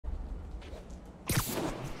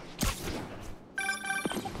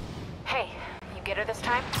get her this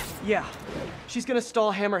time? Yeah. She's gonna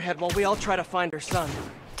stall Hammerhead while we all try to find her son.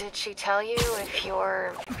 Did she tell you if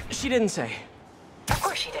you're... She didn't say. Of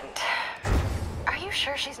course she didn't. Are you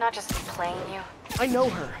sure she's not just playing you? I know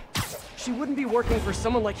her. She wouldn't be working for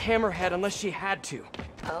someone like Hammerhead unless she had to.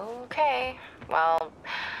 Okay. Well,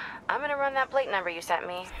 I'm gonna run that plate number you sent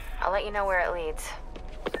me. I'll let you know where it leads.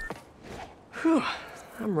 Whew.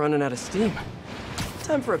 I'm running out of steam.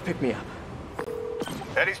 Time for a pick-me-up.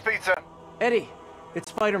 Eddie's Pizza. Eddie, it's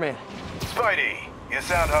Spider-Man. Spidey, you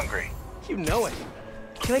sound hungry. You know it.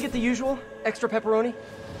 Can I get the usual? Extra pepperoni?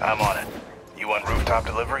 I'm on it. You want rooftop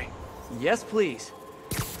delivery? Yes, please.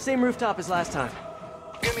 Same rooftop as last time.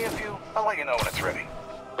 Give me a few. I'll let you know when it's ready.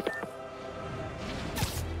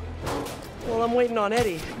 While I'm waiting on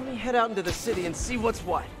Eddie, let me head out into the city and see what's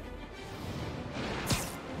what.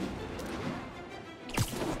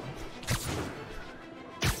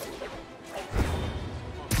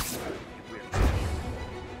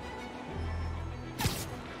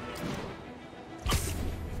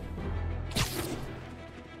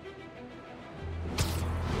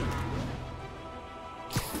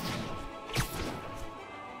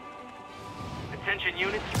 Attention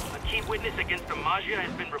units, a key witness against the Maggia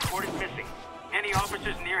has been reported missing. Any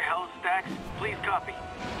officers near Hell's Stacks, please copy.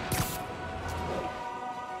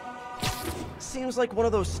 Seems like one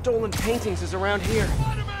of those stolen paintings is around here.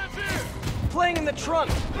 Spider-Man's here! Playing in the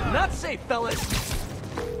trunk! Not safe, fellas!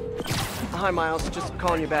 Hi, Miles. Just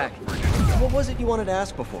calling you back. What was it you wanted to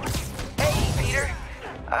ask before? Hey, Peter.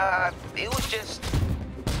 It was just...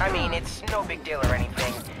 I mean, it's no big deal or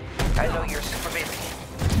anything. I know you're super busy.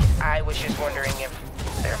 I was just wondering if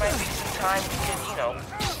there might be some time we could, you know,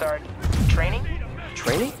 start training?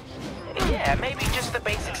 Training? Yeah, maybe just the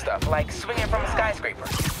basic stuff, like swinging from a skyscraper.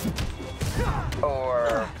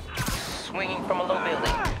 Or swinging from a low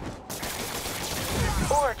building.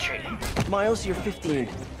 Or a tree. Miles, you're 15.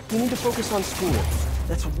 You need to focus on school.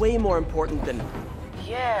 That's way more important than...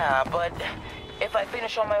 Yeah, but if I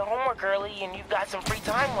finish all my homework early and you've got some free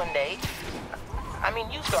time one day... I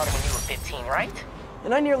mean, you started when you were 15, right?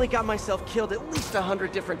 And I nearly got myself killed at least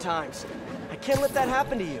 100 different times. I can't let that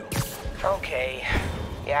happen to you. Okay.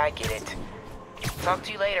 Yeah, I get it. Talk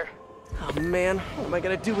to you later. Oh man, what am I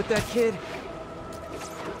gonna do with that kid?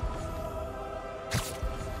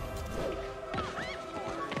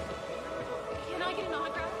 Can I get an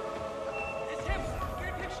autograph? It's him! Get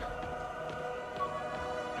a picture!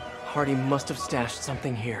 Hardy must have stashed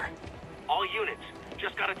something here. All units,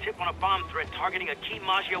 just got a tip on a bomb threat targeting a key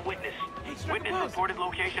Maggia witness. Witness reported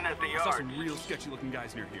location as the Saw yard. some real sketchy-looking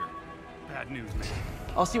guys near here. Bad news, man.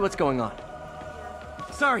 I'll see what's going on.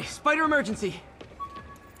 Sorry, spider emergency.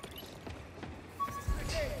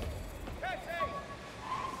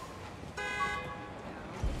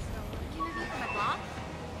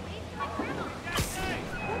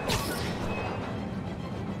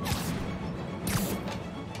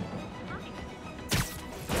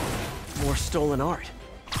 More stolen art.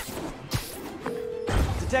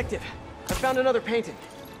 Detective, I found another painting.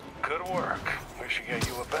 Good work. We should get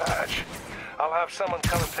you a badge. I'll have someone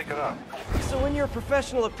come and pick it up. So in your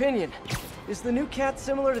professional opinion, is the new cat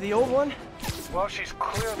similar to the old one? Well, she's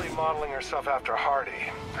clearly modeling herself after Hardy.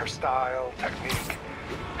 Her style, technique.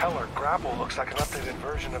 Hell, her grapple looks like an updated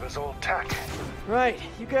version of his old tech. Right,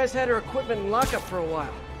 you guys had her equipment in lockup for a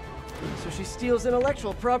while. So she steals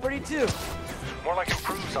intellectual property too. More like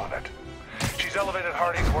improves on it. She's elevated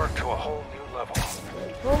Hardy's work to a whole new level.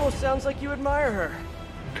 Almost sounds like you admire her.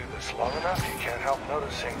 Do this long enough, you can't help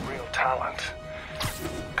noticing real talent.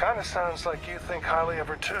 Kinda sounds like you think highly of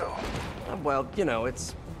her too. Well, you know,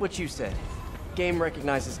 it's what you said. Game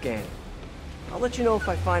recognizes game. I'll let you know if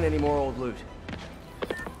I find any more old loot.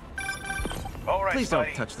 All right, Please don't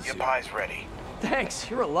Spidey, touch the your suit. pie's ready. Thanks,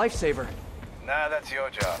 you're a lifesaver. Nah, that's your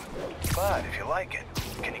job. But if you like it,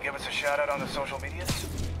 can you give us a shout out on the social medias?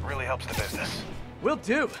 Really helps the business. Will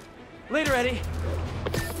do. Later, Eddie.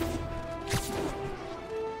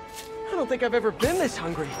 I don't think I've ever been this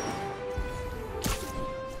hungry.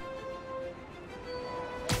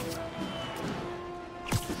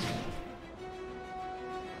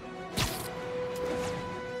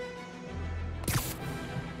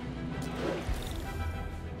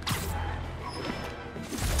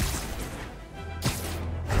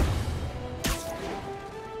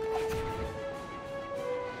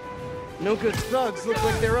 No good thugs look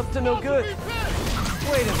like they're up to no good.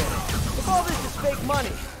 Wait a minute. If all this is fake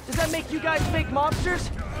money, does that make you guys fake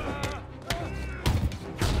mobsters?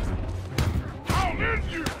 I'll end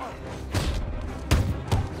you!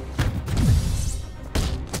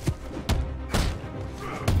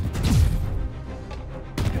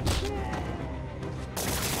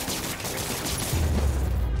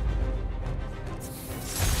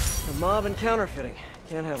 Mob and counterfeiting.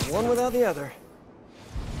 Can't have one without the other.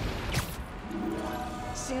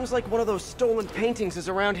 Seems like one of those stolen paintings is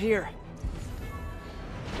around here.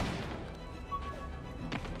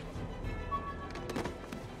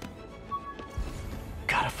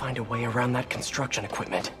 Gotta find a way around that construction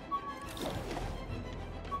equipment.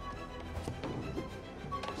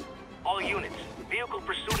 All units, vehicle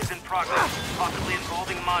pursuit is in progress, possibly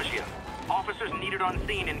involving Maggia. Officers needed on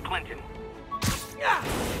scene in Clinton.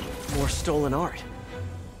 More stolen art.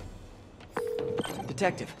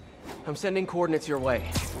 Detective, I'm sending coordinates your way.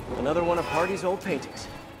 Another one of Hardy's old paintings.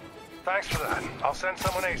 Thanks for that. I'll send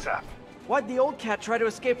someone ASAP. Why'd the old cat try to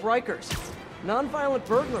escape Rikers? Non-violent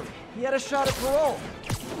burglary. He had a shot at parole.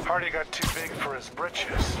 Hardy got too big for his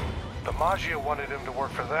britches. The Maggia wanted him to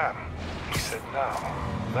work for them. He said no.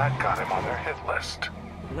 That got him on their hit list.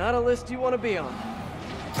 Not a list you want to be on.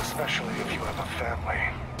 Especially if you have a family.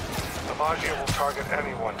 The Maggia will target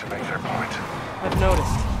anyone to make their point. I've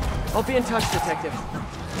noticed. I'll be in touch, Detective.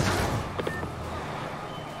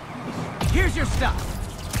 Here's your stuff.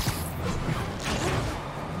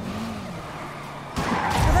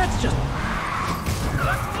 Now that's just...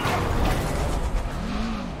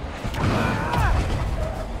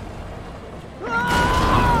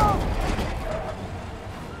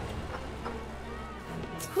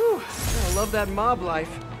 Whew, I love that mob life.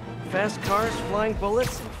 Fast cars, flying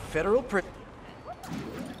bullets, and federal prison.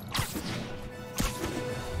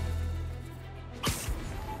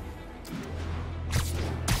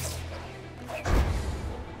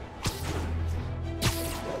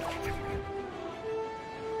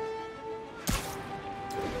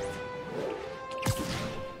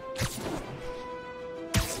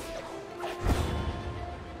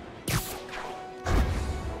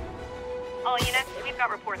 All units, we've got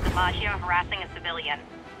reports of Maggia harassing a civilian.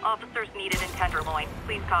 Officers needed in Tenderloin.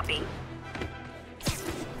 Please copy.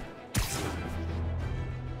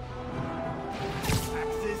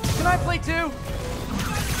 Can I play too?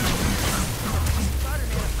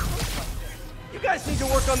 You guys need to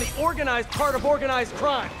work on the organized part of organized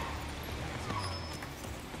crime.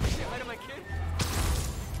 Say hi to my kid.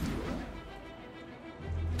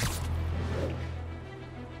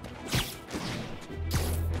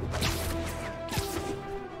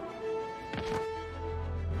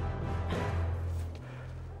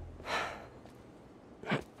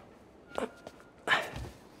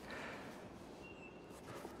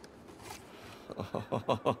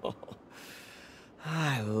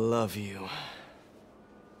 I love you.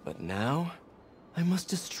 But now, I must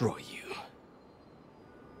destroy you.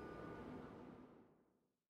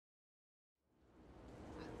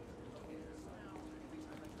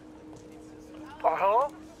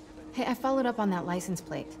 Hello? Hey, I followed up on that license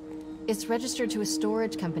plate. It's registered to a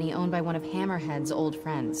storage company owned by one of Hammerhead's old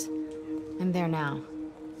friends. I'm there now.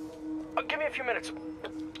 Give me a few minutes.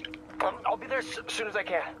 I'll be there as soon as I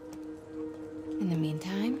can. In the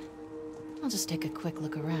meantime, I'll just take a quick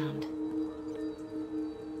look around.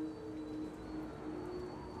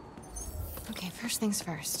 Okay, first things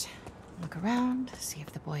first. Look around, see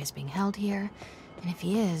if the boy is being held here, and if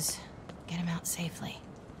he is, get him out safely.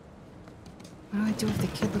 What do I do if the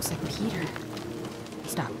kid looks like Peter?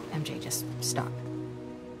 Stop, MJ, just stop.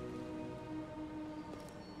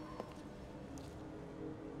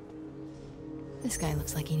 This guy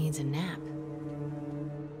looks like he needs a nap.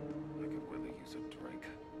 I could really use a drink.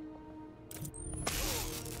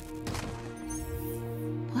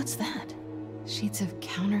 What's that? Sheets of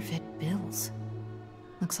counterfeit bills.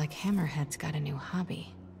 Looks like Hammerhead's got a new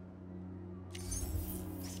hobby.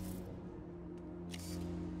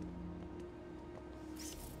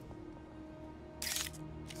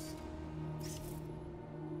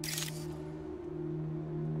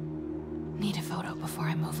 Need a photo before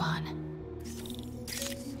I move on.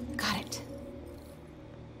 Got it.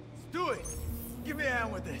 Stewie, give me a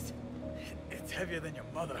hand with this. It's heavier than your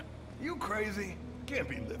mother. You crazy? Can't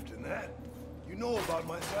be lifting that. You know about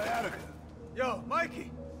my sciatica. Yo,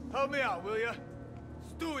 Mikey, help me out, will ya?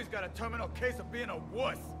 Stewie's got a terminal case of being a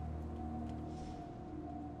wuss.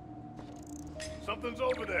 Something's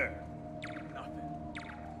over there. Nothing.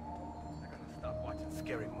 I gotta stop watching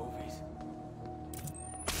scary movies.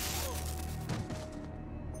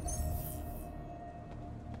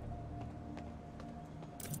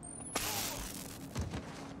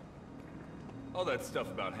 All that stuff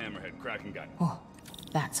about Hammerhead cracking got... Oh,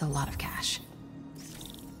 that's a lot of cash.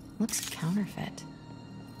 Looks counterfeit.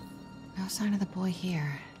 No sign of the boy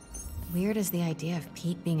here. Weird as the idea of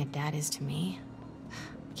Pete being a dad is to me.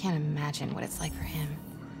 Can't imagine what it's like for him.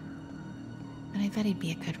 But I bet he'd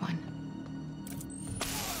be a good one.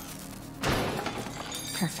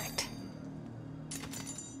 Perfect.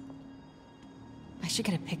 should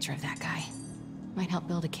get a picture of that guy. Might help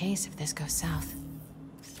build a case if this goes south.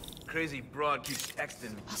 Crazy broad keeps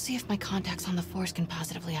texting me. I'll see if my contacts on the force can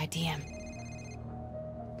positively ID him.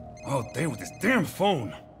 Oh, damn, with this damn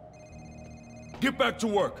phone. Get back to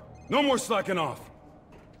work. No more slacking off.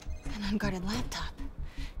 An unguarded laptop.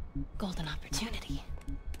 Golden opportunity.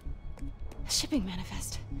 A shipping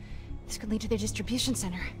manifest. This could lead to their distribution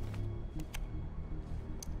center.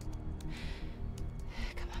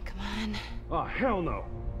 Come on, come on. Oh, hell no.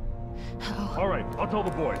 Uh-oh. All right, I'll tell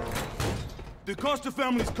the boys. The Costa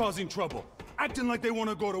family's causing trouble, acting like they want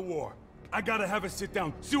to go to war. I gotta have a sit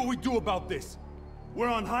down, see what we do about this. We're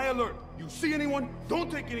on high alert. You see anyone? Don't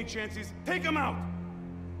take any chances. Take them out.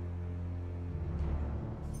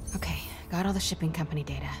 Okay, got all the shipping company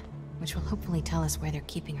data, which will hopefully tell us where they're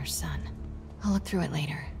keeping her son. I'll look through it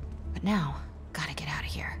later. But now, gotta get out of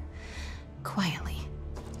here. Quietly.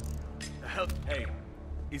 The hell? Hey,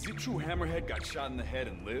 is it true Hammerhead got shot in the head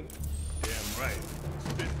and lived? Damn right.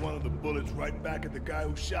 Spit one of the bullets right back at the guy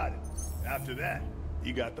who shot him. After that,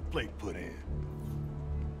 he got the plate put in.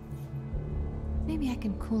 Maybe I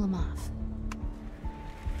can cool him off.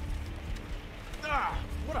 Ah,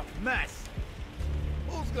 what a mess.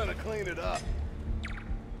 Who's gonna clean it up?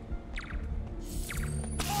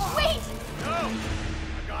 Wait! No!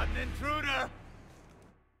 I got an intruder!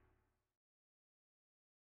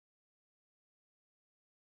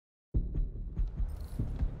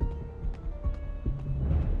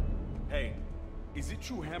 Hey, is it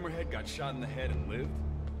true Hammerhead got shot in the head and lived?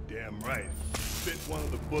 Damn right. Spit one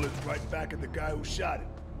of the bullets right back at the guy who shot him.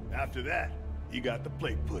 After that, he got the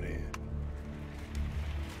plate put in.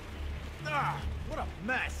 Ah, what a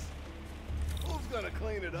mess. Who's gonna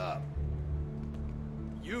clean it up?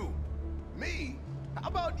 You. Me? How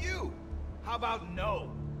about you? How about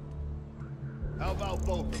no? How about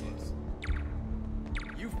both of us?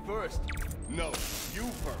 You first. No, you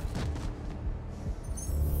first.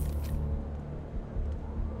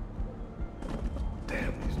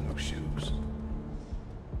 Damn these new shoes.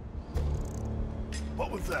 What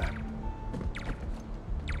was that?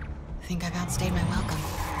 Think I've outstayed my welcome.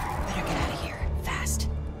 Better get out of here, fast.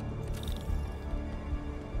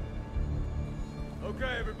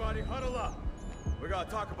 Okay, everybody, huddle up. We gotta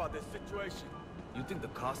talk about this situation. You think the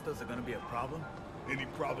Costas are gonna be a problem? Any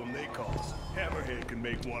problem they cause, Hammerhead can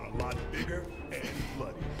make one a lot bigger and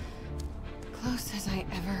bloody. Close as I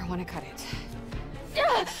ever want to cut it.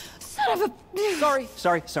 Ugh, son of a...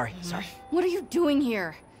 Sorry. What are you doing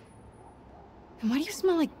here? And why do you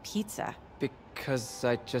smell like pizza? Because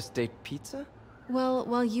I just ate pizza? Well,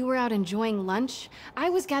 while you were out enjoying lunch, I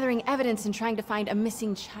was gathering evidence and trying to find a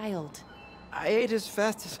missing child. I ate as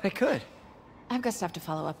fast as I could. I've got stuff to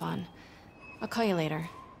follow up on. I'll call you later.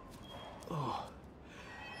 Oh.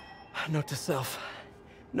 Note to self.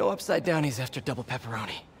 No upside downies after double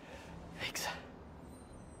pepperoni. Thanks.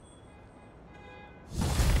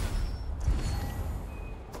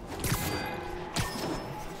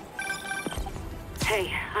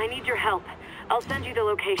 Hey, I need your help. I'll send you the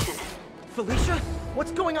location. Felicia?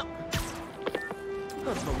 What's going on?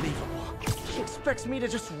 Unbelievable. She expects me to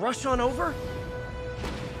just rush on over?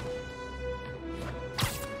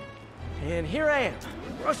 And here I am,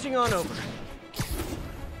 rushing on over.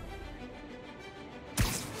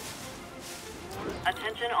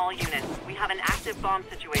 Attention all units. We have an active bomb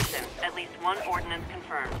situation. At least one ordnance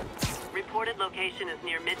confirmed. Reported location is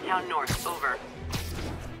near Midtown North. Over.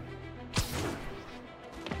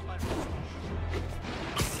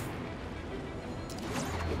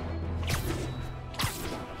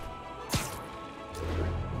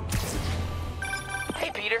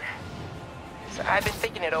 Hey, Peter. So I've been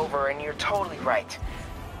thinking it over, and you're totally right.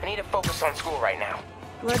 I need to focus on school right now.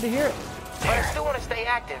 Glad to hear it. But I still want to stay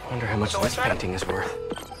active. Wonder how much this painting is worth.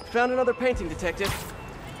 Found another painting, Detective.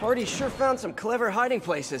 Hardy sure found some clever hiding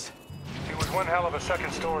places. He was one hell of a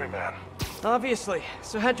second-story man. Obviously.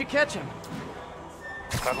 So how'd you catch him?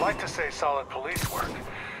 I'd like to say solid police work,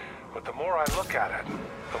 but the more I look at it,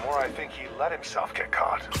 the more I think he let himself get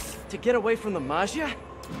caught. To get away from the Maggia?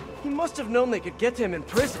 He must have known they could get to him in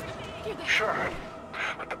prison. Sure,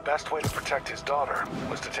 but the best way to protect his daughter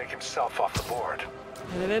was to take himself off the board.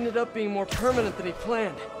 And it ended up being more permanent than he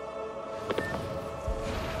planned.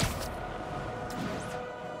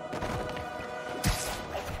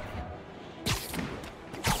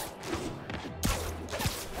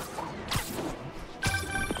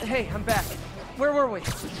 Hey, I'm back. Where were we?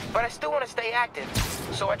 But I still want to stay active,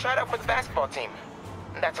 so I tried out for the basketball team.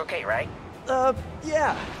 That's okay, right?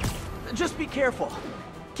 Yeah. Just be careful.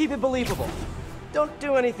 Keep it believable. Don't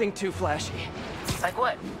do anything too flashy. Like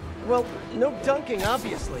what? Well, no dunking,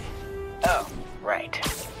 obviously. Oh, right.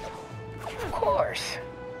 Of course.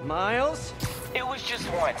 Miles? It was just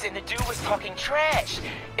once, and the dude was talking trash.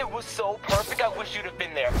 It was so perfect, I wish you'd have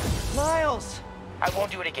been there. Miles! I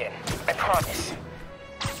won't do it again. I promise.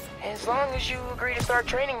 As long as you agree to start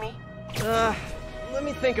training me. Let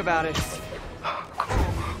me think about it.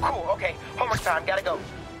 Cool. Okay, homework time. Gotta go.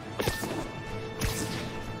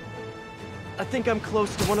 I think I'm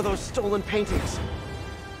close to one of those stolen paintings.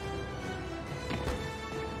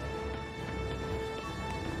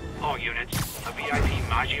 All units, a VIP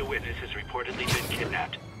Magia witness has reportedly been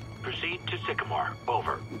kidnapped. Proceed to Sycamore.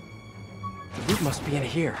 Over. The loot must be in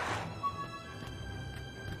here.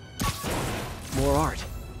 More art.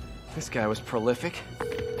 This guy was prolific.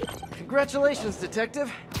 Congratulations,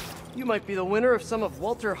 Detective. You might be the winner of some of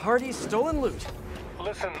Walter Hardy's stolen loot.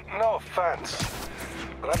 Listen, no offense,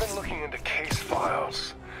 but I've been looking into case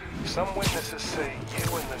files. Some witnesses say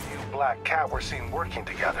you and the new Black Cat were seen working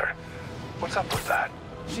together. What's up with that?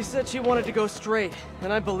 She said she wanted to go straight,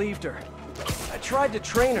 and I believed her. I tried to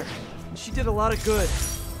train her, and she did a lot of good.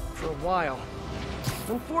 For a while.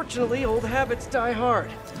 Unfortunately, old habits die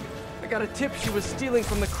hard. I got a tip she was stealing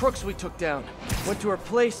from the crooks we took down. Went to her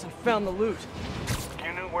place and found the loot.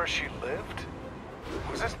 You knew where she lived?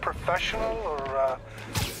 Was this professional, or,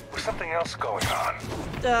 was something else going on?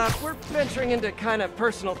 We're venturing into kind of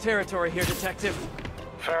personal territory here, Detective.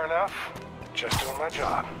 Fair enough. Just doing my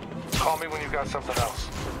job. Call me when you got something else.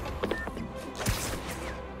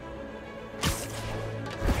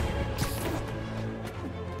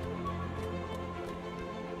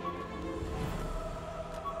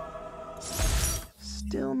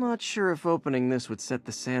 Still not sure if opening this would set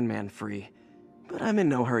the Sandman free, but I'm in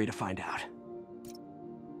no hurry to find out.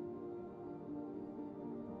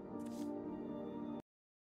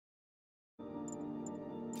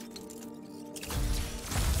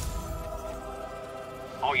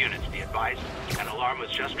 All units, be advised. An alarm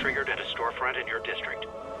was just triggered at a storefront in your district.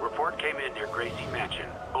 Report came in near Gracie Mansion.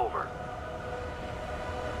 Over.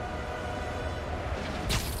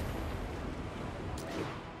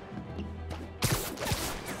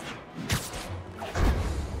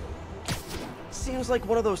 Seems like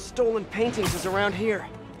one of those stolen paintings is around here.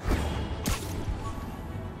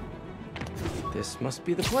 This must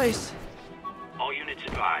be the place. All units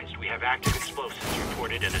advised. We have active explosives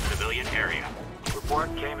reported in a civilian area.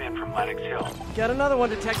 Report came in from Lenox Hill. Got another one,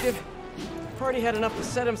 Detective. Party had enough to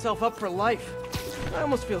set himself up for life. I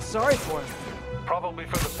almost feel sorry for him. Probably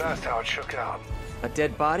for the best how it shook out. A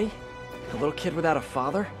dead body? A little kid without a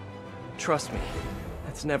father? Trust me,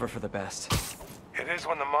 that's never for the best. It is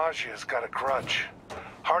when the Magia's got a grudge.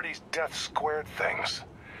 Hardy's death squared things.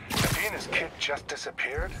 If he and his kid just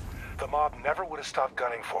disappeared, the mob never would have stopped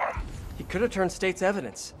gunning for him. He could have turned state's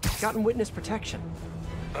evidence, gotten witness protection.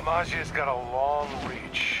 The Magia's got a long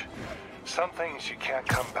reach. Some things you can't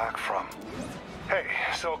come back from. Hey,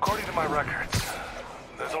 so according to my records,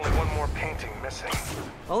 there's only one more painting missing.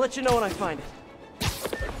 I'll let you know when I find it.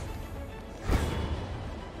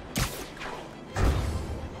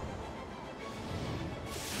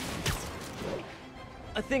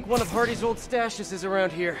 I think one of Hardy's old stashes is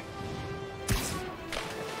around here.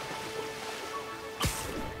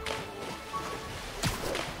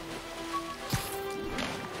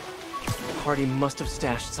 Hardy must have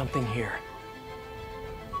stashed something here.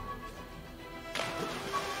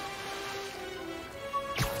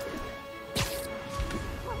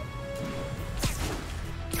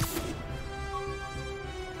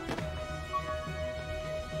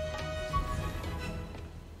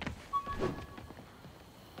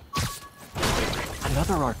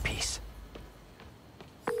 Another art piece.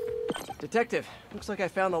 Detective, looks like I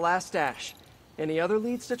found the last stash. Any other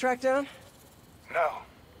leads to track down? No.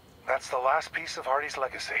 That's the last piece of Hardy's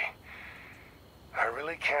legacy. I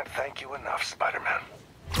really can't thank you enough, Spider-Man.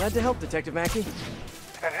 Glad to help, Detective Mackey.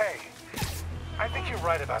 And hey, I think you're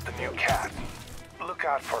right about the new cat. Look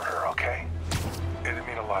out for her, okay? It'd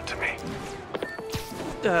mean a lot to me.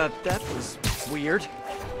 That was weird.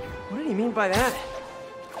 What did he mean by that?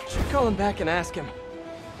 Should call him back and ask him.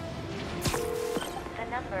 The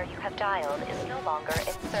number you have dialed is no longer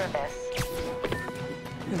in service.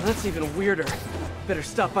 And that's even weirder. Better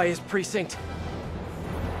stop by his precinct.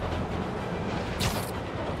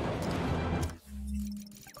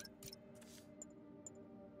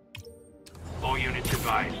 All units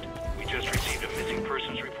advised. We just received a missing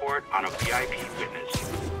persons report on a VIP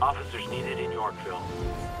witness. Officers needed in Yorkville.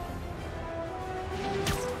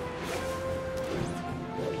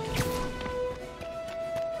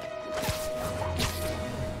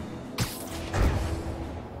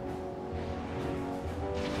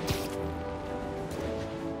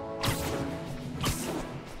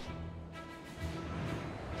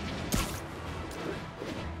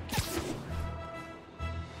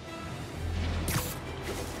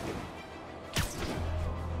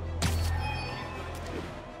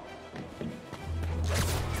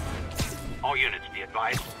 All units, be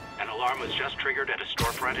advised. An alarm was just triggered at a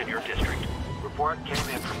storefront in your district. Report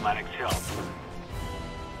came in from Lenox Hill.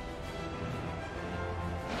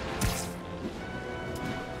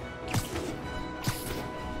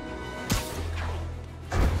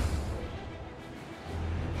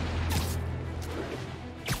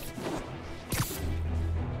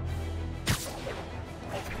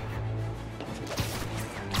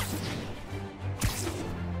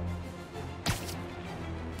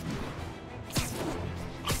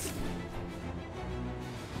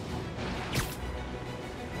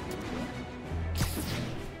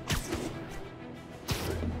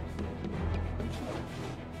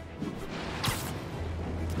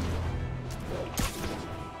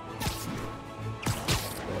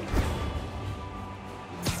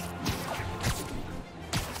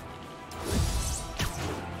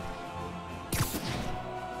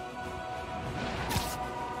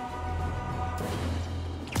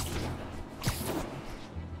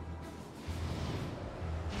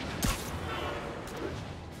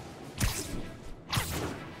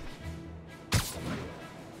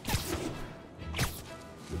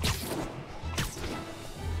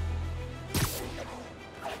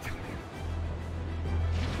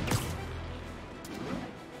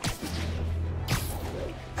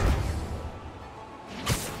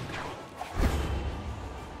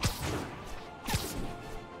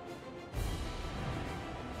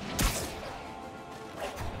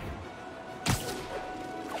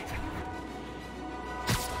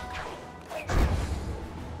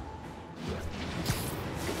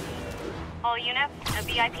 All units, a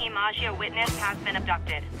VIP Magia witness has been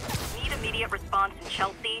abducted. Need immediate response in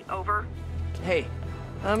Chelsea, over. Hey,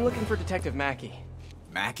 I'm looking for Detective Mackey.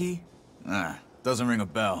 Mackey? Doesn't ring a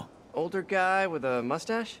bell. Older guy with a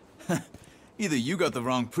mustache? Either you got the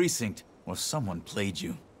wrong precinct, or someone played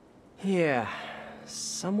you. Yeah,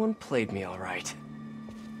 someone played me all right.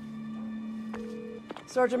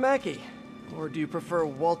 Sergeant Mackey, or do you prefer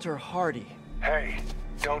Walter Hardy? Hey,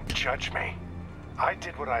 don't judge me. I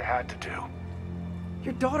did what I had to do.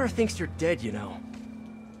 Your daughter thinks you're dead, you know.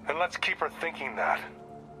 And let's keep her thinking that.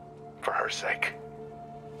 For her sake.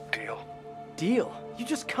 Deal? Deal? You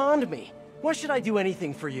just conned me. Why should I do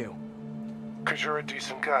anything for you? 'Cause you're a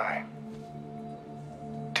decent guy.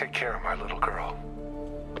 Take care of my little girl.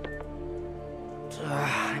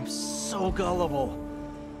 I'm so gullible.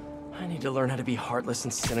 I need to learn how to be heartless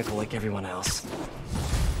and cynical like everyone else.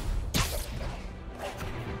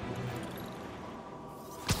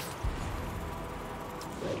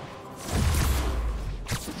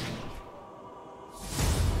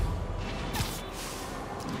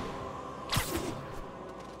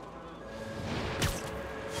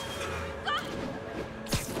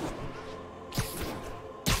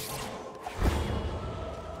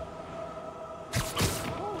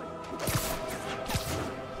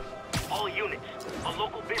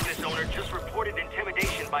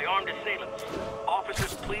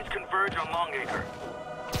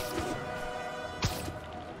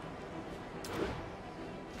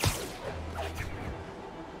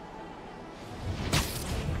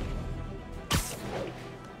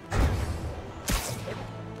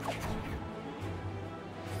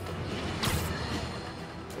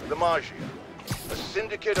 The Magia, a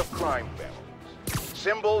syndicate of crime families,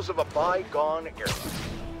 symbols of a bygone era.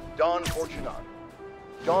 Don Fortunato,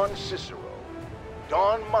 Don Cicero,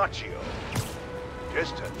 Don Machio,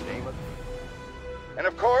 just to name a few. And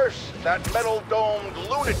of course, that metal-domed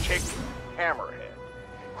lunatic, Hammerhead.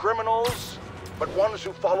 Criminals, but ones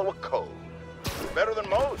who follow a code. Better than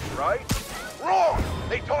most, right? Wrong!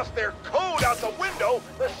 They toss their code out the window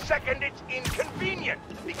the second it's inconvenient,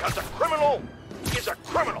 because a criminal is a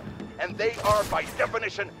criminal, and they are, by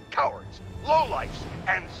definition, cowards, lowlifes,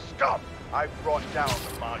 and scum. I've brought down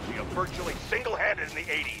the Magia virtually single-handed in the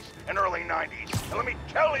 80s and early 90s, and let me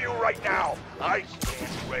tell you right now, I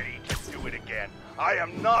stand ready to do it again. I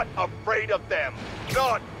am not afraid of them,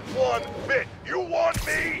 not one bit. You want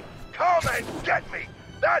me? Come and get me.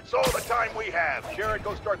 That's all the time we have. Jared,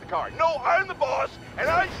 go start the car. No, I'm the boss, and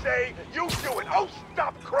I say you do it. Oh,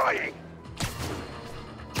 stop crying.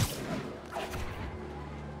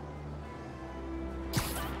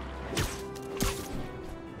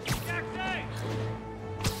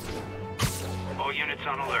 All units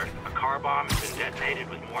on alert. A car bomb has been detonated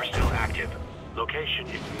with more still active. Location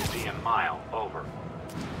is Museum Mile. Over.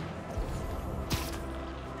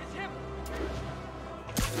 It's him!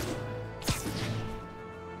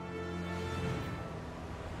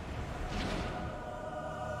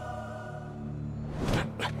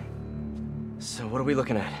 So what are we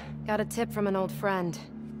looking at? Got a tip from an old friend.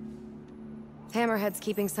 Hammerhead's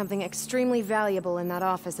keeping something extremely valuable in that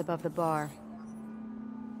office above the bar.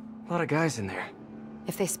 A lot of guys in there.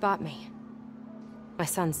 If they spot me, my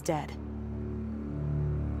son's dead.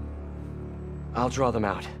 I'll draw them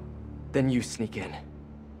out. Then you sneak in.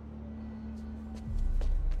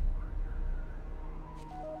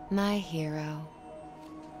 My hero.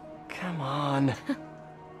 Come on.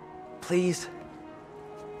 Please.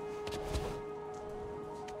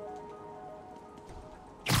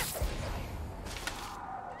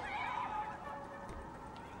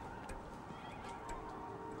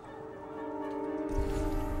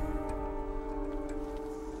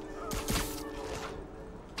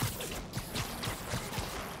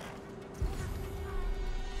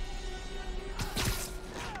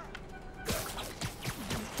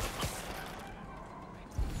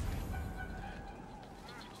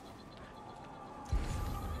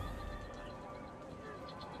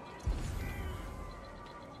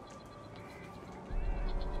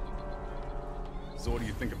 So what do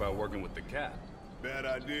you think about working with the cat? Bad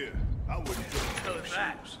idea. I wouldn't do it.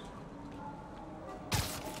 That.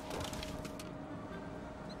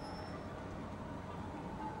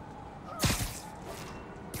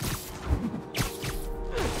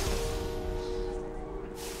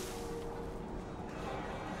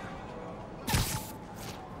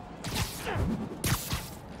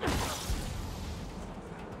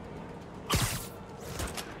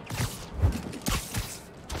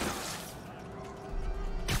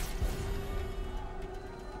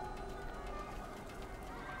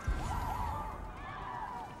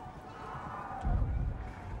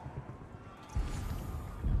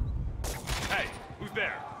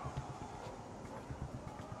 There.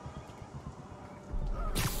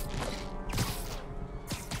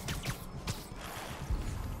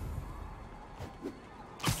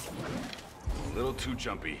 A little too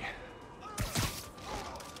jumpy.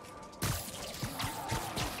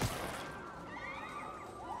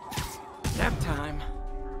 Nap time.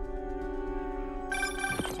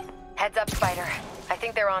 Heads up, Spider. I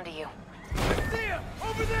think they're onto you. See him!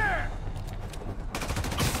 Over there!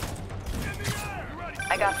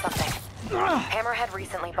 I got something. Hammerhead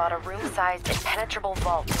recently bought a room-sized, impenetrable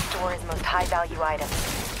vault to store his most high-value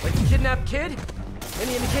items. Like a kidnapped kid?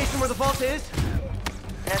 Any indication where the vault is?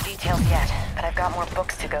 No details yet, but I've got more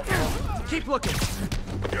books to go through. Keep looking.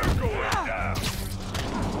 You're going down.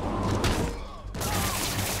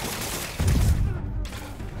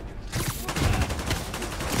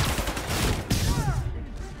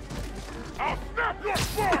 I'll snap your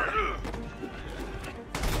spine!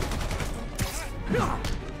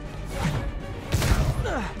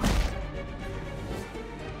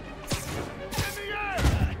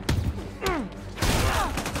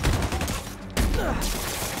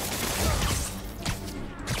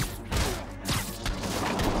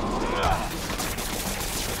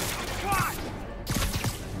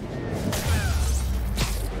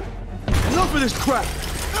 Enough of this crap!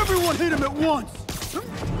 Everyone hit him at once!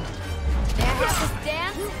 May I have this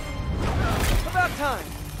dance? About time.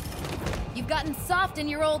 You've gotten soft in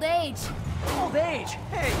your old age. Old age?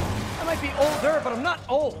 Hey, I might be older, but I'm not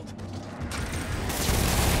old.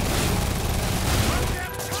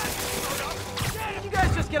 Can you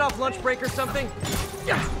guys just get off lunch break or something?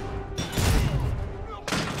 Yeah.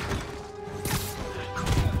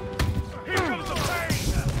 Here comes the pain!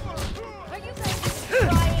 Are you guys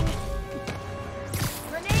trying?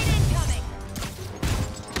 Grenade incoming!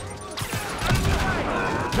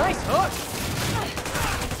 Nice hook!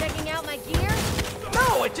 Checking out my gear?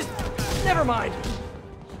 No, it just... Never mind.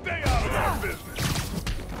 Stay out of our business!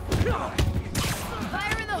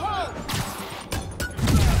 Fire in the hole!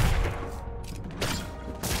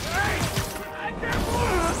 Hey! I can't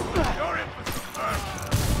move! You're in for some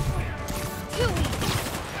Too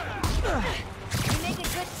easy! You make a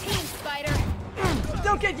good team, Spider.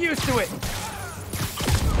 Don't get used to it.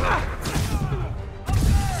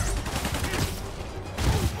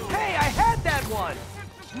 Hey, I had that one!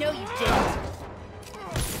 No, you didn't.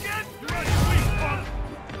 Get ready, please, punk!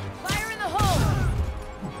 Fire in the hole!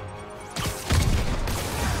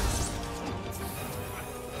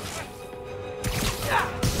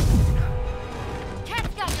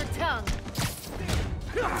 Cat's got your tongue.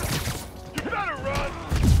 You better run!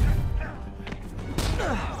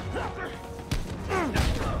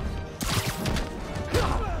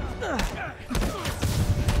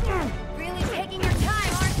 Really taking your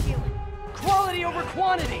time, aren't you? Quality over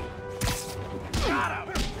quantity! Got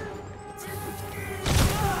him!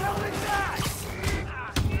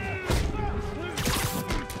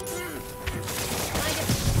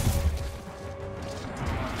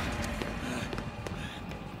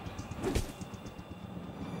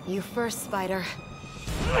 You first, Spider.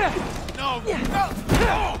 No!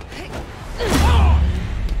 No!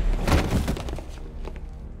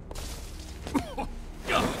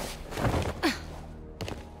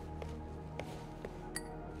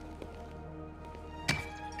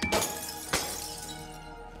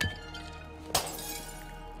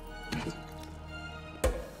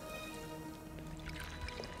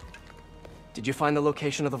 Did you find the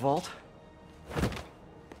location of the vault?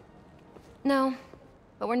 No,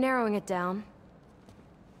 but we're narrowing it down.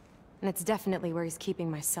 And it's definitely where he's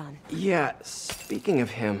keeping my son. Yeah, speaking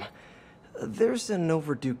of him, there's an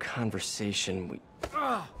overdue conversation we...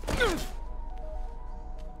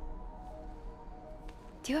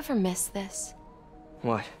 Do you ever miss this?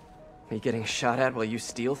 What? Me getting shot at while you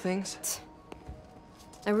steal things?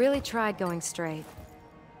 I really tried going straight.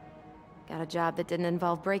 Got a job that didn't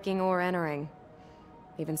involve breaking or entering.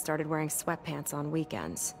 Even started wearing sweatpants on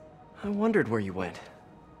weekends. I wondered where you went.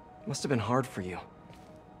 Must have been hard for you.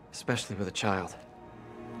 Especially with a child.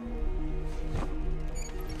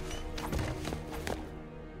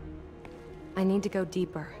 I need to go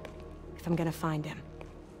deeper, if I'm gonna find him.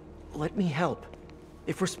 Let me help.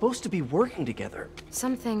 If we're supposed to be working together...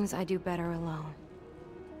 Some things I do better alone.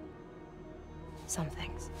 Some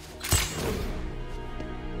things.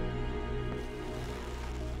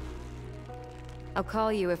 I'll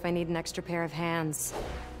call you if I need an extra pair of hands.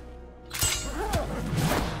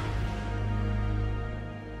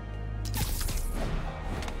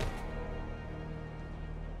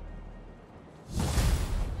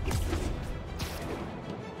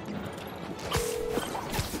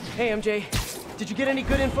 Hey, MJ. Did you get any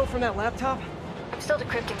good info from that laptop? I'm still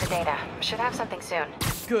decrypting the data. Should have something soon.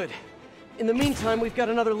 Good. In the meantime, we've got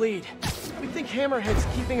another lead. We think Hammerhead's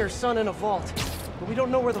keeping her son in a vault, but we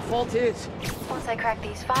don't know where the vault is. Once I crack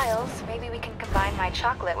these files, maybe we can combine my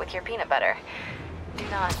chocolate with your peanut butter. Do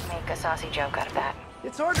not make a saucy joke out of that.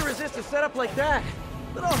 It's hard to resist a setup like that,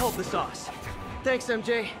 but I'll hold the sauce. Thanks,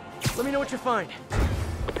 MJ. Let me know what you find.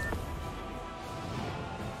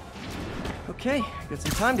 Okay, got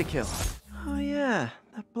some time to kill. Oh yeah,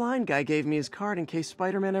 that blind guy gave me his card in case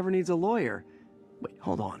Spider-Man ever needs a lawyer. Wait,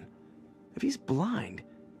 hold on. If he's blind,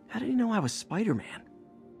 how did he know I was Spider-Man?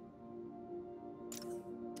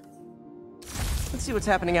 Let's see what's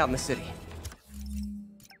happening out in the city.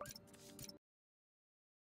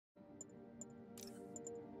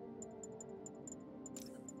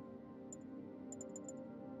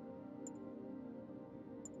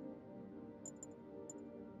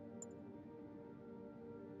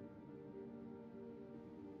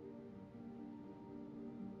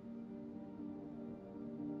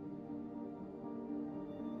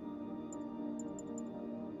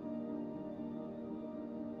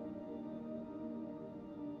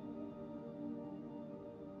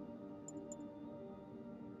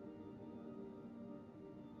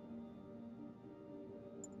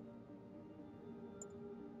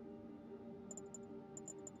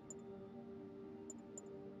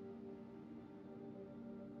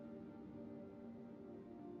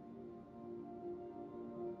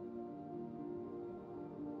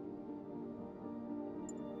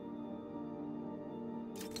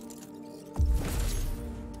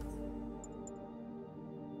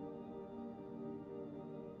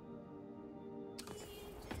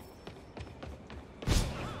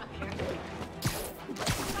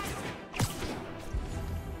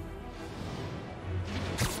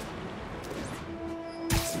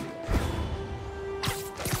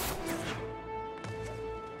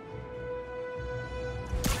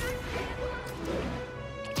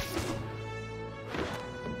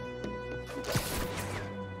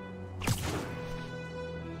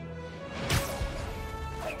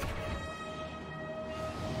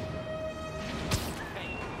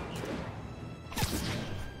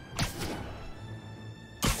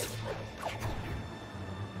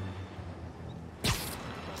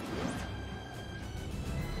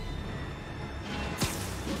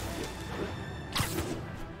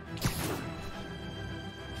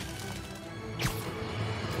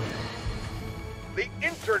 The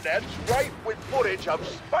internet's rife with footage of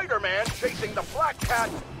Spider-Man chasing the Black Cat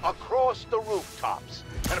across the rooftops.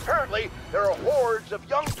 And apparently, there are hordes of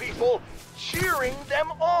young people cheering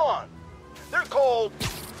them on. They're called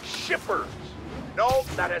shippers. No,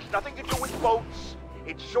 that has nothing to do with boats.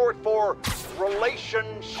 It's short for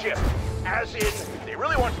relationship. As in, they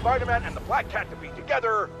really want Spider-Man and the Black Cat to be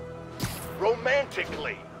together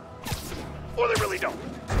romantically. Or they really don't.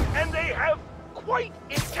 And they have quite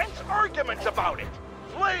intense arguments about it.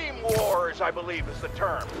 Flame wars, I believe, is the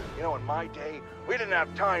term. You know, in my day, we didn't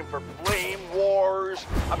have time for flame wars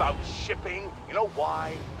about shipping. You know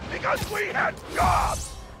why? Because we had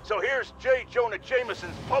jobs! So here's J. Jonah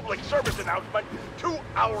Jameson's public service announcement to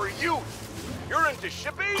our youth. You're into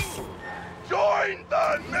shipping? Join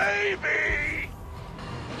the Navy!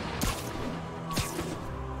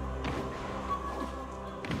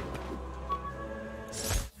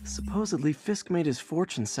 Supposedly, Fisk made his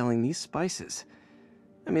fortune selling these spices.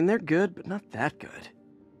 I mean, they're good, but not that good.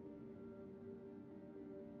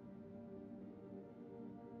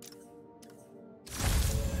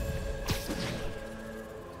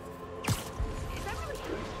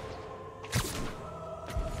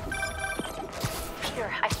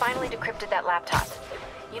 decrypted that laptop.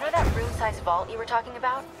 You know that room-sized vault you were talking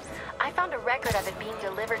about? I found a record of it being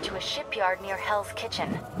delivered to a shipyard near Hell's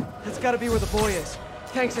Kitchen. That's gotta be where the boy is.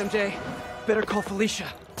 Thanks, MJ. Better call Felicia.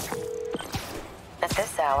 At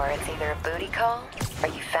this hour, it's either a booty call, or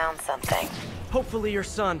you found something. Hopefully your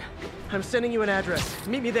son. I'm sending you an address.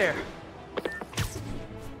 Meet me there.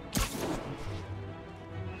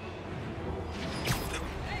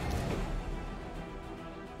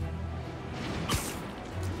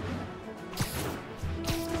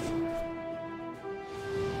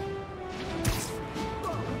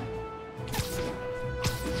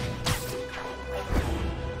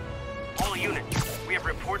 All units, we have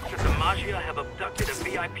reports that the Mafia have abducted a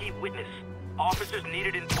VIP witness. Officers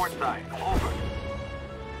needed in portside. Over.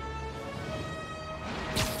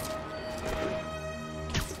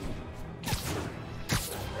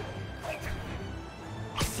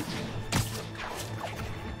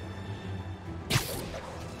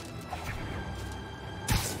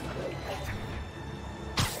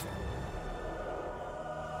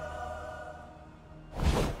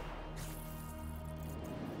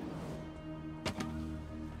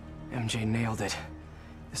 MJ nailed it.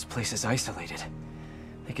 This place is isolated.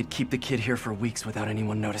 They could keep the kid here for weeks without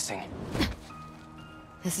anyone noticing.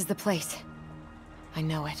 This is the place. I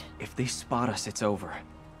know it. If they spot us, it's over.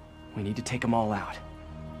 We need to take them all out.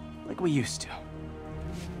 Like we used to.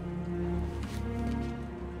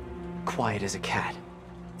 Quiet as a cat.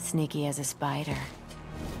 Sneaky as a spider.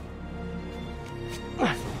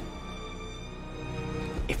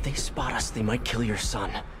 If they spot us, they might kill your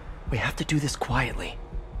son. We have to do this quietly.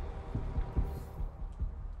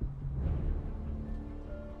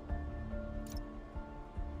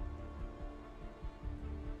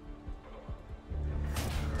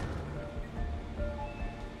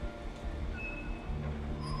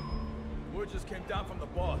 Word just came down from the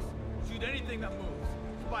boss. Shoot anything that moves.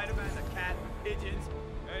 Spider-Man, a cat, pigeons,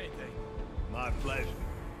 anything. My pleasure.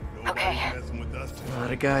 Nobody's messing with us tonight. A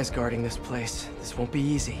lot of guys guarding this place. This won't be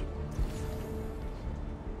easy.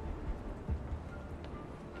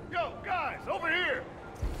 Yo, guys, over here!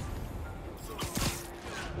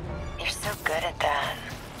 You're so good at that.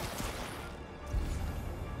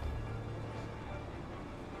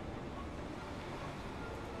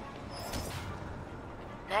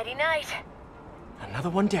 Nighty-night. Another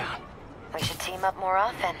one down. We should team up more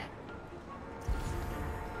often.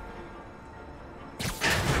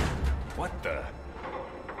 What the?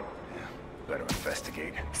 Yeah, better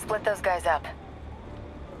investigate. Split those guys up.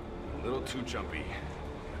 A little too jumpy.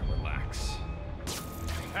 Better relax.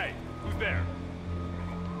 Hey, who's there?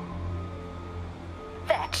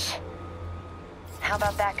 Fetch. How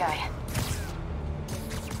about that guy?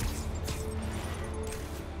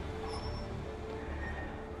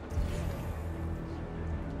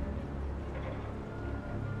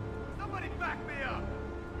 Somebody back me up!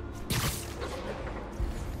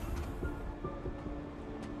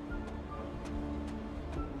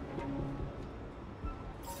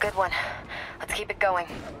 Good one. Let's keep it going.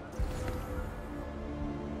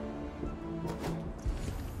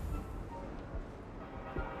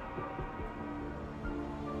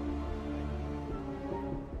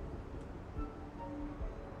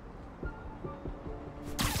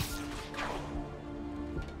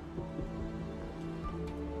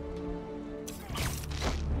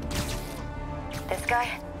 This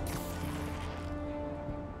guy?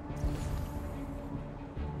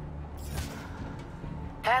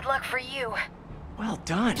 Bad luck for you. Well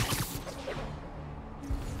done.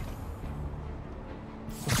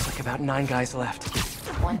 Looks like about 9 guys left.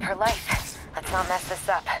 One per life. Let's not mess this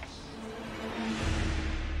up.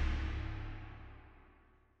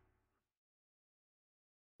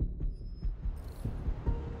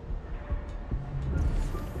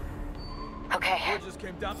 Okay. Word just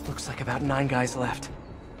came down. Looks like about 9 guys left.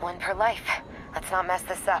 One per life. Let's not mess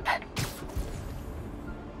this up.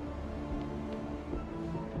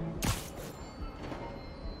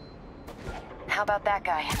 How about that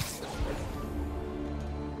guy?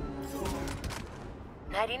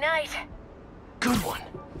 Nighty-night. Good one.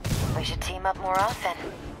 We should team up more often.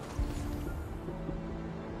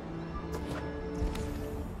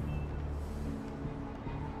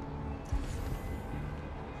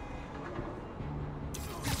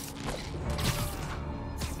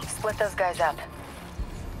 Split those guys up.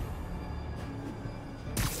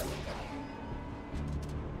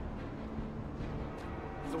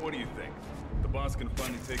 So what do you think? The boss can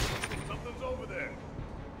finally take it. Something's over there.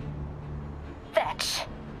 Fetch.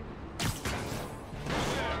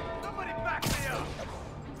 Somebody back me up!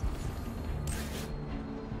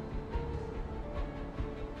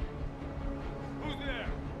 Who's there?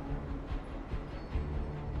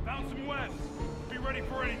 Found ready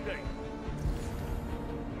for anything.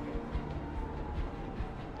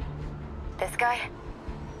 This guy?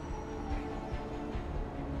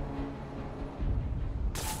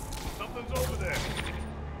 Something's over there.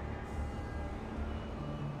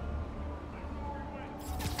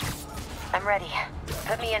 I'm ready.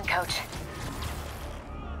 Put me in, Coach.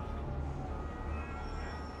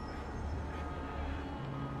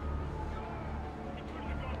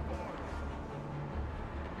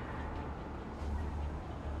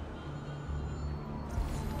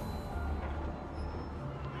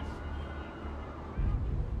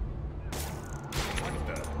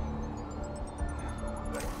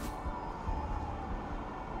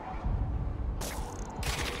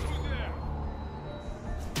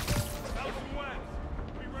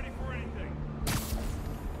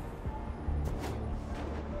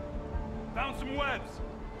 Some webs.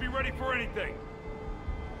 Be ready for anything.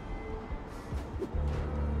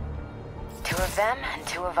 Two of them and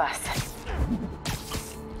two of us.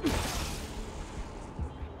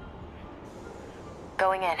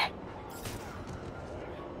 Going in.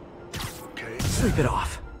 Okay. Sleep it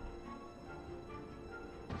off.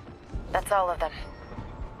 That's all of them.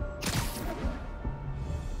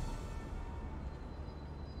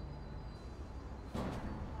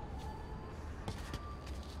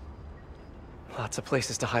 Lots of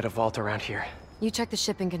places to hide a vault around here. You check the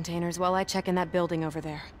shipping containers while I check in that building over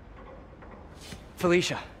there.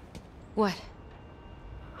 Felicia. What?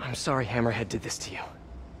 I'm sorry Hammerhead did this to you.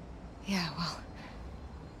 Yeah, well...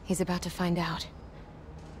 he's about to find out.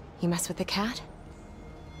 You mess with the cat?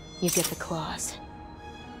 You get the claws.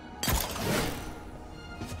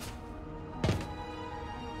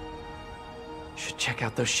 Should check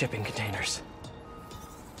out those shipping containers.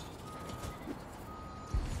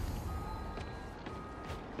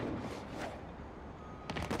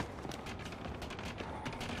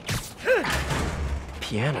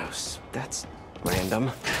 Pianos. That's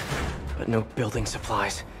random. But no building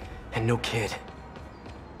supplies. And no kid.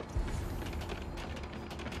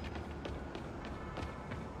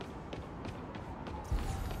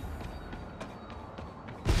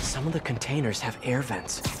 Some of the containers have air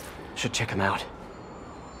vents. Should check them out.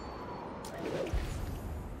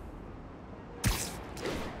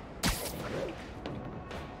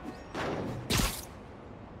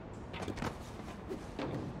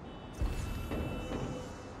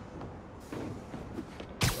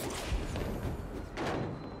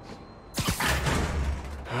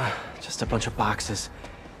 Just a bunch of boxes.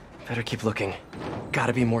 Better keep looking.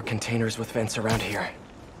 Gotta be more containers with vents around here.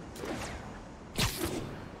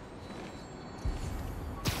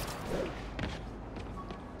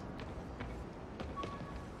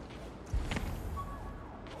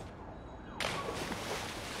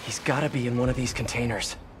 He's gotta be in one of these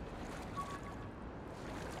containers.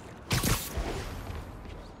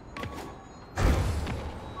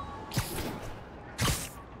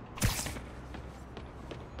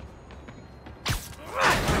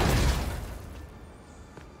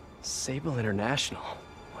 Sable International.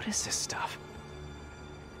 What is this stuff?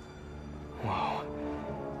 Whoa.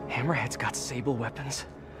 Hammerhead's got Sable weapons.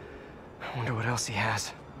 I wonder what else he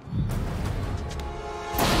has.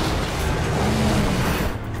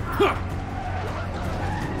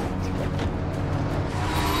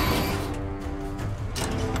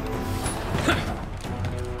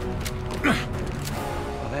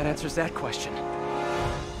 Well, that answers that question.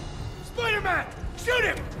 Spider-Man! Shoot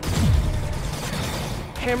him!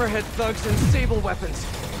 Hammerhead thugs and Sable weapons.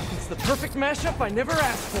 It's the perfect mashup I never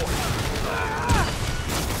asked for.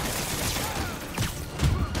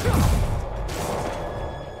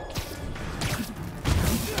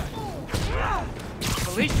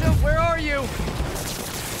 Felicia, where are you?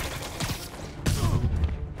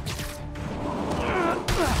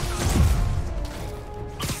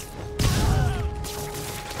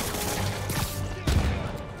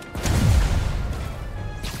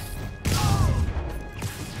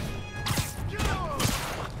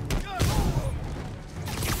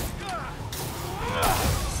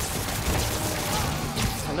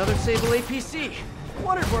 Another Sable APC.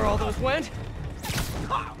 Wondered where all those went.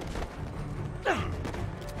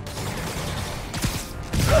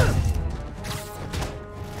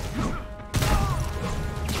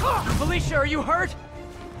 Felicia, are you hurt?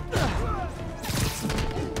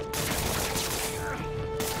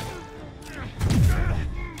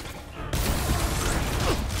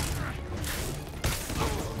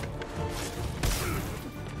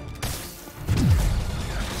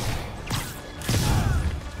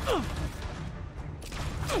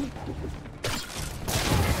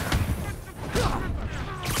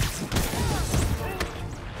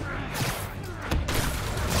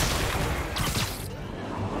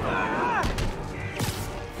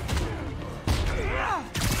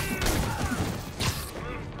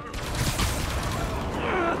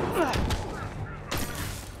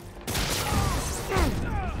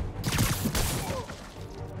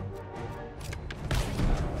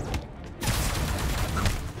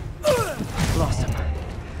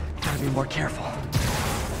 be more careful.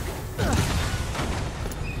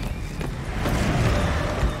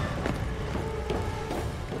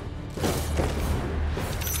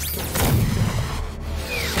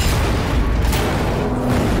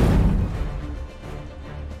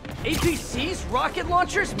 APCs? Rocket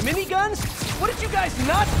launchers? Miniguns? What did you guys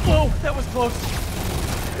not— Whoa, that was close.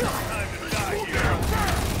 Time to die here.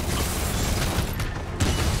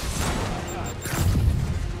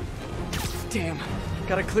 Damn.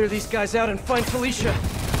 Gotta clear these guys out and find Felicia.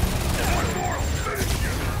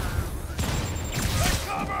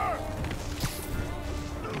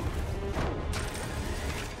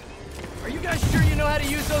 Are you guys sure you know how to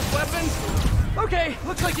use those weapons? Okay,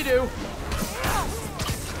 looks like you do.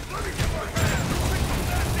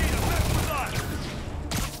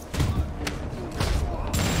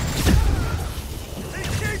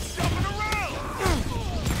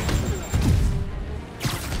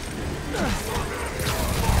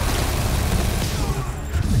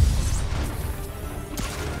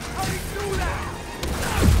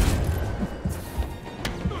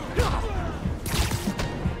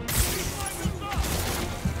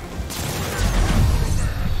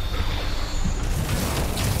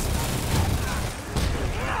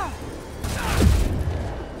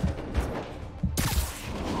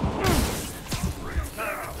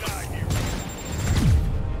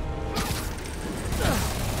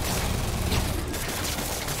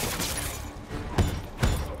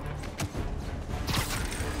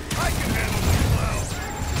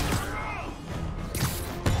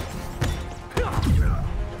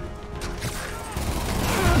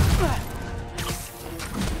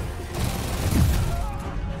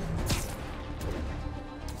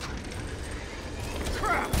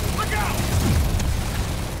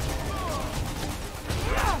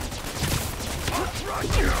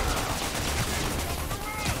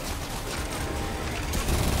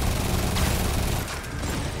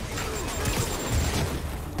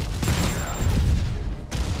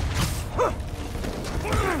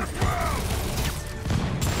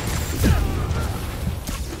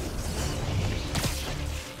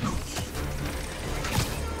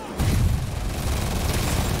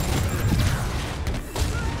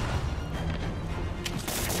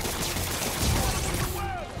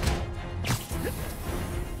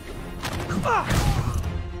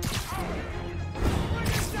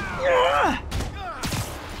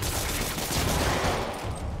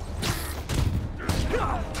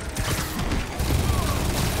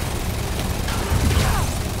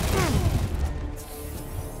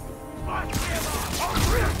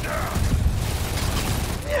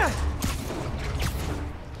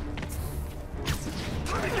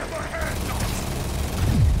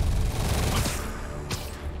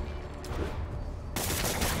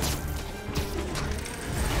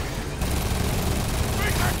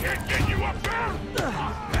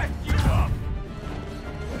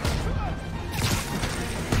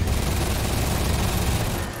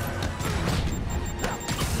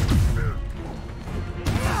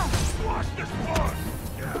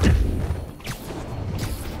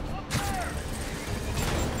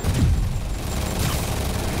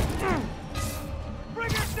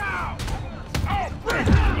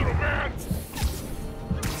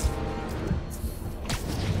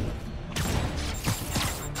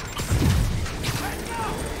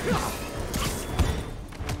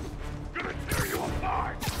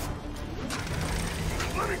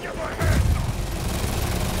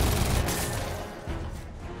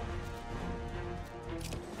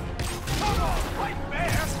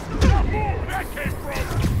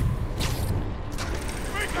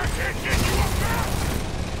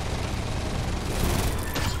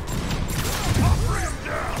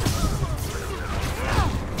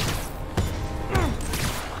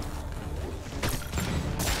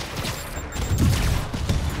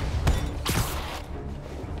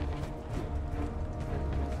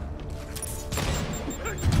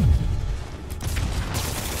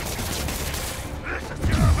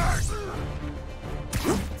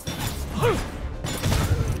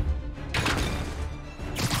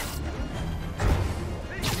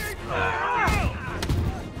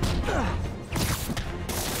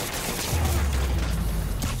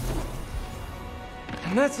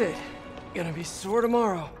 And that's it. Gonna be sore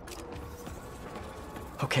tomorrow.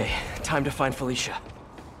 Okay, time to find Felicia.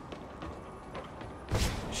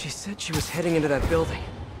 She said she was heading into that building.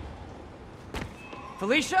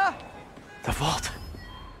 Felicia? The vault.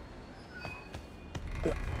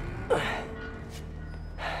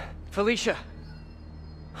 Felicia.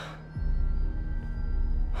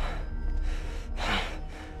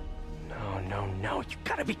 No, you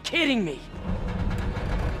gotta be kidding me!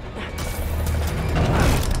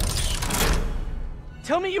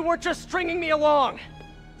 Tell me you weren't just stringing me along!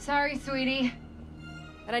 Sorry, sweetie.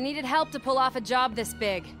 But I needed help to pull off a job this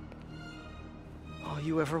big. All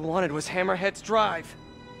you ever wanted was Hammerhead's drive.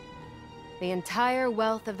 The entire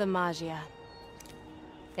wealth of the Magia.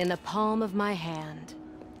 In the palm of my hand.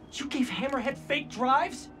 You gave Hammerhead fake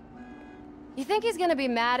drives? You think he's gonna be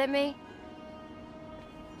mad at me?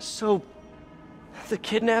 So... the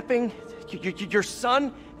kidnapping? Your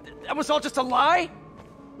son? That was all just a lie?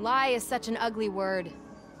 Lie is such an ugly word.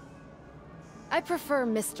 I prefer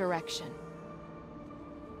misdirection.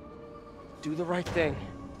 Do the right thing.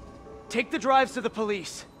 Take the drives to the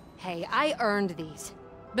police. Hey, I earned these.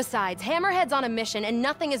 Besides, Hammerhead's on a mission and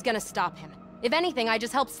nothing is gonna stop him. If anything, I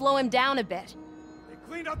just helped slow him down a bit. They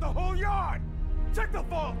cleaned out the whole yard! Check the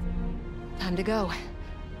vault! Time to go.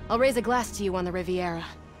 I'll raise a glass to you on the Riviera.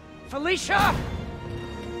 Felicia!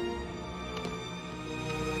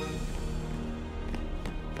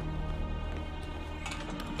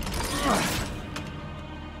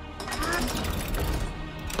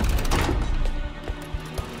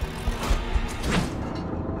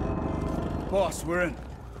 Boss, we're in.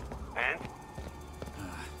 And?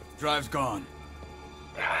 Drive's gone.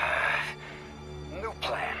 New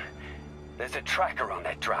plan. There's a tracker on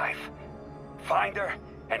that drive. Find her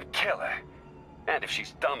and kill her. And if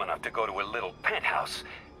she's dumb enough to go to her little penthouse,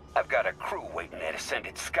 I've got a crew waiting there to send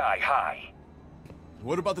it sky high.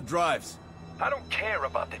 What about the drives? I don't care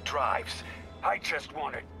about the drives. I just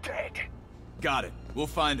want her dead. Got it. We'll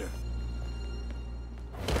find her.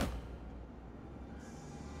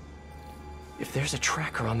 If there's a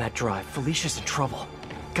tracker on that drive, Felicia's in trouble.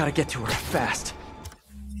 Gotta get to her fast.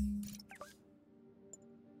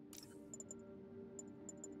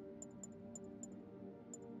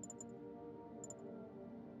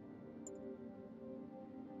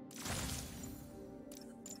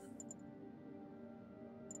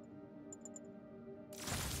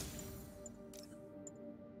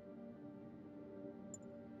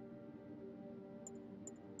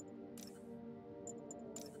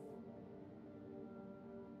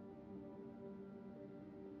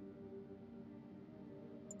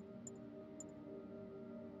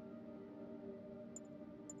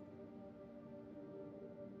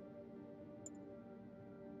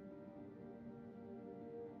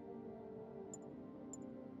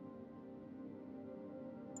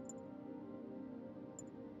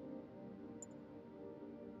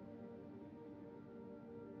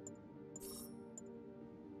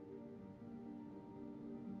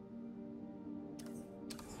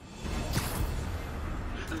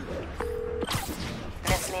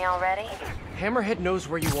 Miss me already? Hammerhead knows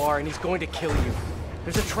where you are and he's going to kill you.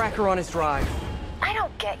 There's a tracker on his drive. I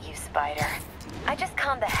don't get you, Spider. I just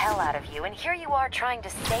conned the hell out of you, and here you are trying to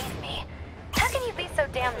save me. How can you be so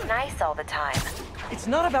damn nice all the time? It's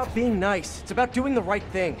not about being nice, it's about doing the right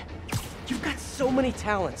thing. You've got so many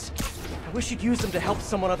talents. I wish you'd use them to help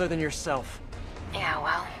someone other than yourself. Yeah,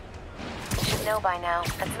 well, you should know by now.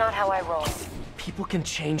 That's not how I roll. People can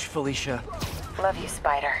change, Felicia. Love you,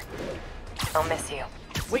 Spider. I'll miss you.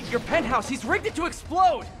 Wait, your penthouse! He's rigged it to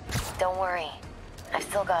explode! Don't worry. I've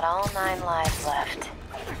still got all 9 lives left.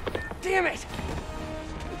 Damn it!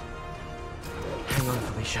 Hang on,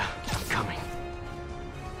 Felicia. I'm coming.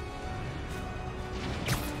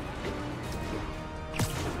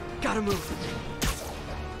 Gotta move.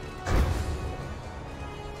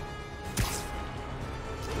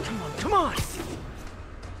 Come on, come on!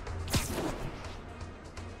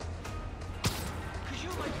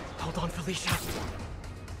 Hold on, Felicia.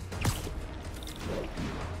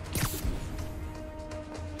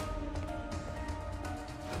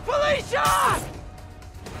 Felicia!